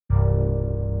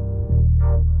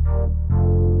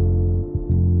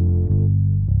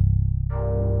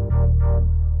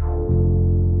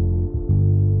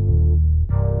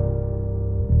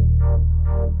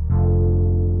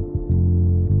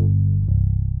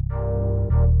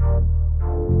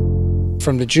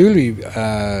From the jewellery,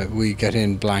 we get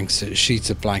in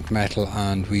sheets of blank metal,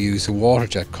 and we use a water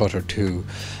jet cutter to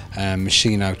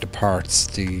machine out the parts.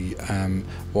 The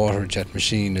water jet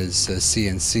machine is a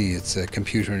CNC, it's a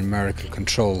computer numerical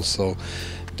control, so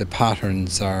the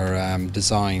patterns are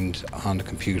designed on the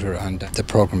computer and the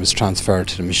program is transferred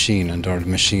to the machine, and the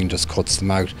machine just cuts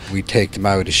them out. We take them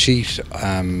out of a sheet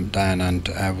then,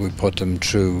 and we put them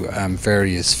through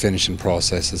various finishing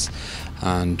processes,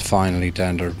 and finally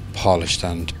then they're polished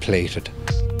and plated.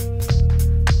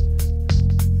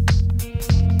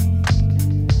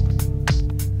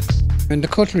 In the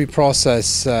cutlery process,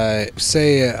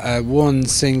 say one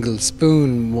single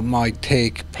spoon might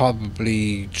take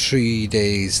probably 3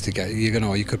 days to get,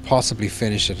 you could possibly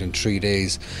finish it in 3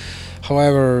 days.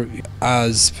 However,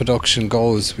 as production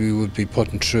goes, we would be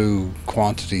putting through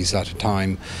quantities at a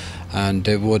time, and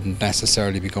they wouldn't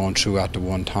necessarily be going through at the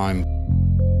one time.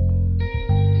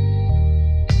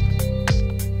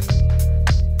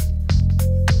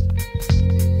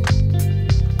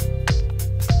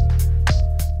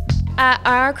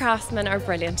 Our craftsmen are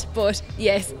brilliant, but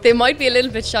yes, they might be a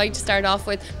little bit shy to start off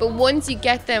with, but once you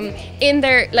get them in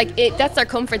there, that's their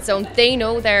comfort zone. They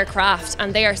know their craft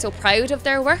and they are so proud of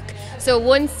their work. So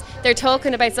once they're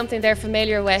talking about something they're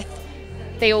familiar with,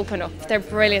 they open up. They're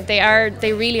brilliant.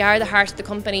 They really are the heart of the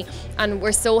company, and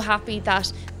we're so happy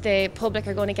that the public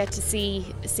are going to get to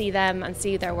see them and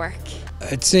see their work.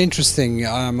 It's interesting.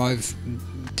 I've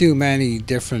do many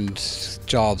different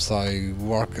jobs. I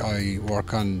work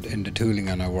on in the tooling,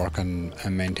 and I work on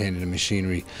maintaining the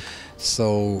machinery.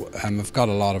 So I've got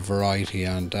a lot of variety,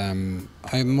 and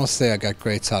I must say I get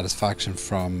great satisfaction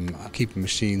from keeping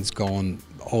machines going,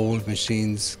 old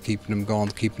machines, keeping them going,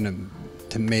 keeping them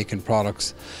to making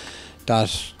products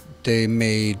that they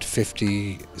made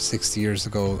 50, 60 years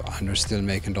ago, and they're still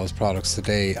making those products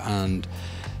today, and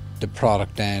the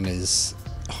product then is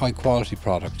a high quality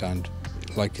product, and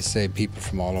like you say, people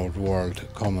from all over the world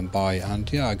come and buy, and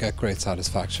yeah, I get great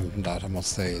satisfaction from that. I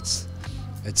must say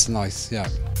it's nice, yeah.